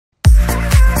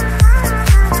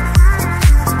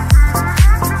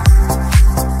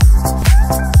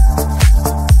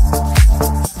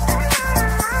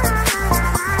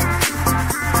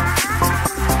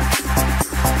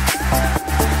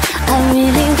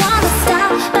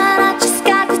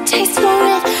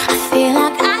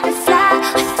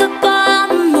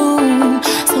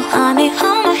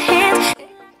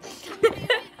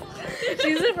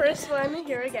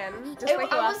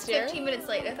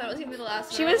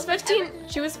class. She was 15.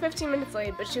 She was 15 minutes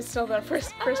late, but she's still the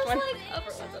first one. Like,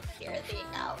 everyone's up here thinking,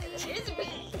 oh, it's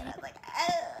me. And I was like,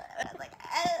 oh. And I was like,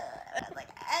 oh. And I was like,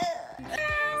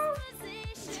 oh.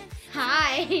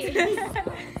 Hi.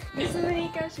 This is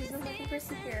Anika. She's the second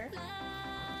person here,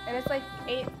 and it's like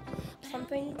 8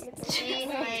 something. It's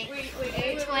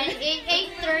like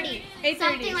 8:30. 8:30.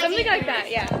 Something like that.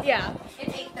 Yeah.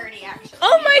 It's 8:30 actually.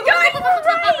 Oh my God! You're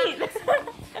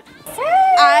right.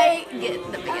 I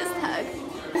get the biggest hug.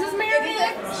 This is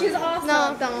Meredith. She's awesome.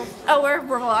 No, don't. Oh, we're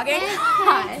vlogging.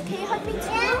 Hi. Can you hug me too?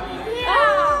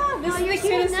 Yeah. This is the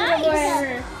cutest little boy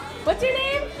ever. What's your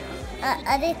name?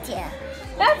 Aditya.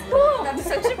 That's cool. That's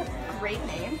such a great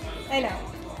name. I know.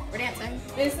 We're dancing.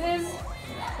 This is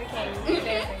the king. We're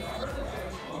dancing.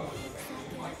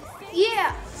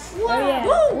 Yeah. Oh yeah.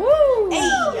 Woo. Hey.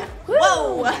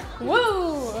 Whoa.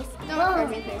 Woo. Don't record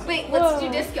me, please. Wait, let's do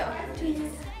disco.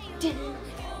 You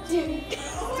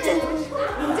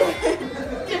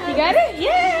got it?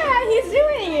 Yeah, he's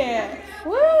doing it.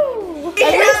 Woo.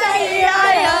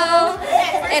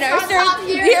 And our stars,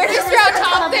 we're just around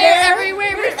top there,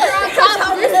 everywhere. We're around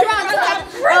top, we're around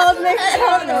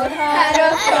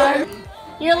top.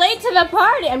 You're late to the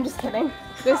party. I'm just kidding.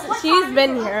 She's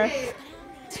been here.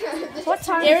 What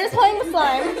time? Ira's playing with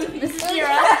slime. This is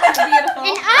Ira. Beautiful.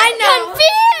 And I'm confused.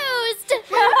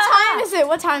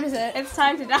 What time is it? It's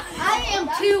time to die. I am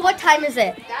too. What time is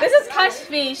it? This is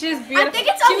Kashfi. She's beautiful. I think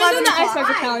it's she was in the 11 Ice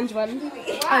Bucket Challenge one.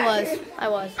 I was. I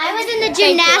was in the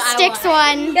gymnastics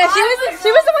one. Yeah, she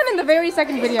was the one in the very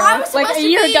second video, like a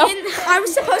year ago. I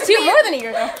was supposed to be More than a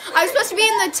year ago. I was supposed to be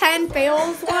in the 10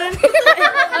 fails one.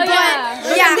 Oh yeah.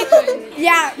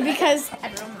 Yeah, because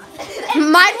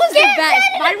mine was the best.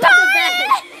 Mine was the best.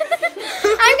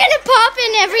 I'm gonna pop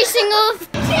in every single.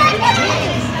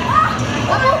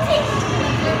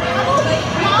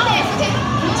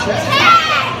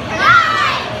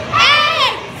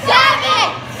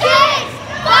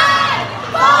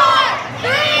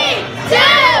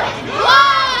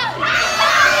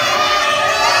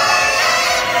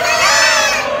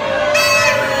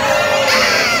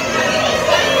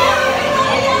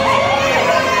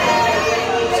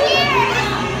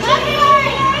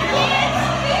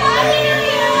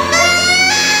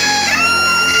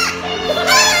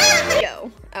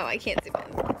 I can't zoom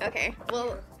in. Okay,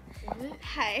 well,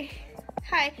 hi.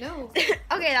 No.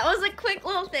 Okay, that was a quick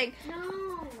little thing.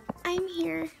 No. I'm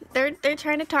here. They're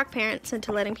trying to talk parents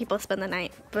into letting people spend the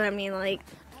night, but I mean, like,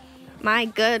 my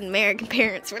good American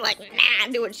parents were like, nah,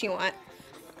 do what you want.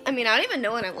 I mean, I don't even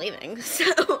know when I'm leaving,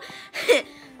 so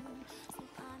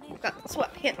got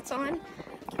sweatpants on.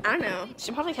 I don't know.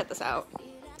 She'll probably cut this out.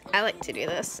 I like to do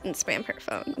this and spam her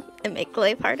phone and make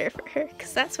life harder for her,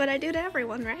 because that's what I do to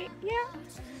everyone, right? Yeah.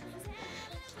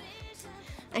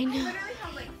 I know. I literally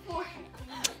have like 4.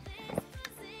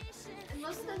 And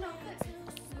most of them don't fit.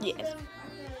 Yeah.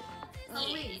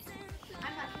 Oh wait.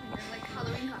 I'm not kidding. They're like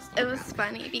Halloween costumes. It was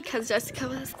funny because Jessica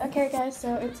was. Okay, guys.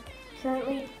 So it's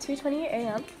currently 2:20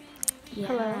 a.m. Yeah.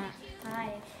 Hello.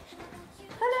 Hi.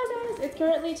 Hello, guys. It's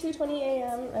currently 2:20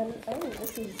 a.m. and oh,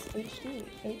 this is HD.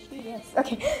 HD, yes.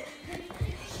 Okay.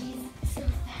 He's so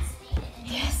fascinated.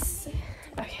 Yes.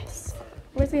 Okay. So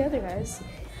where's the other guys?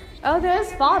 Oh,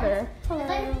 there's father. Hello.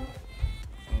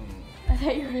 I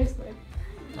thought you were asleep.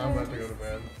 I'm about to go to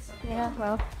bed. Yeah,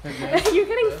 well. Hey, guys. You're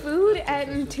getting food at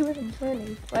 2 in the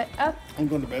morning. What? Oh, I'm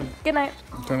going to bed. good night.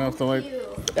 Turn off the light.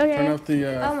 Okay. Turn off the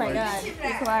Oh my lights. God.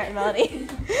 Be quiet, Melody.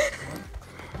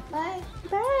 Bye.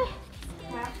 Bye.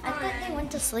 I thought they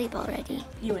went to sleep already.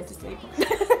 You went to sleep.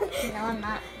 No, I'm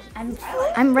not.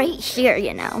 I'm right here,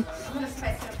 you know.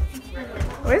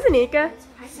 Where's Anika?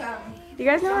 Do you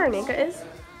guys know where Anika is?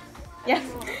 Yes.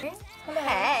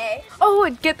 Hey. Oh,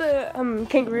 get the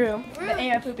kangaroo. The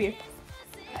AI poopy.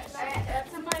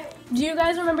 Do you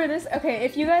guys remember this? Okay,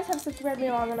 if you guys have subscribed me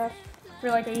long enough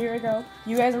for like a year ago,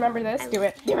 you guys remember this? Do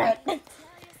it. Do it.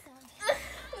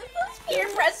 Peer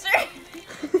pressure.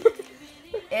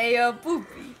 Ayo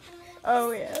poopy. Oh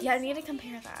yeah. Yeah, I need to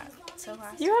compare that. So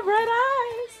last. You have red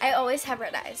eyes. I always have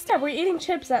red eyes. Yeah, we're eating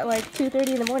chips at like 2:30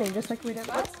 in the morning, just like we did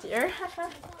last year.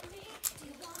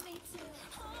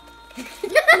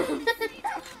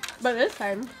 But this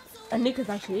time, Anika's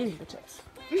actually eating the chips.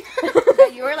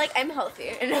 You were like, I'm healthy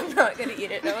and I'm not gonna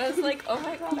eat it. And I was like, oh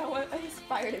my god, I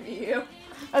aspire to be you.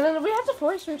 And then we have to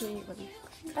force her to eat one.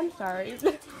 I'm sorry.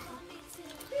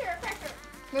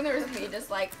 Then there was me just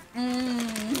like,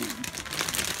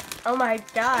 Oh my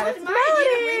god. It's bring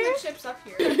Melody. the chips up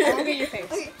here. Look at your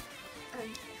face. Okay.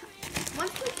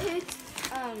 Once the kids,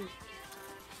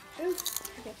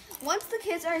 okay. Once the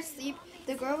kids are asleep,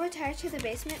 The girl retired to the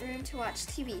basement room to watch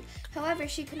TV. However,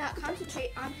 she could not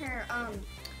concentrate on her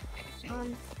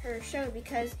show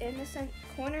because in the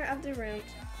corner of the room.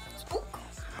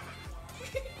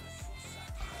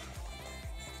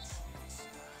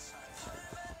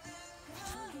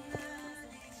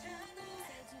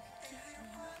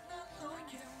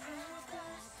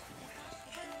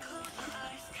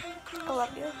 I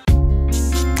love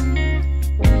you.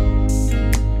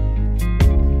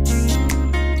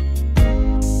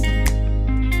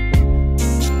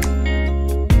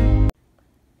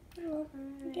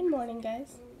 Good morning,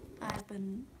 guys.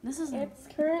 It's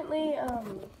currently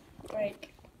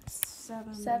like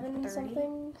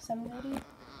 7:30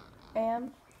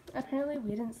 a.m. Apparently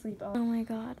we didn't sleep all. Oh my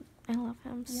god, I love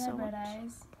him You so have much. red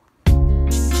eyes.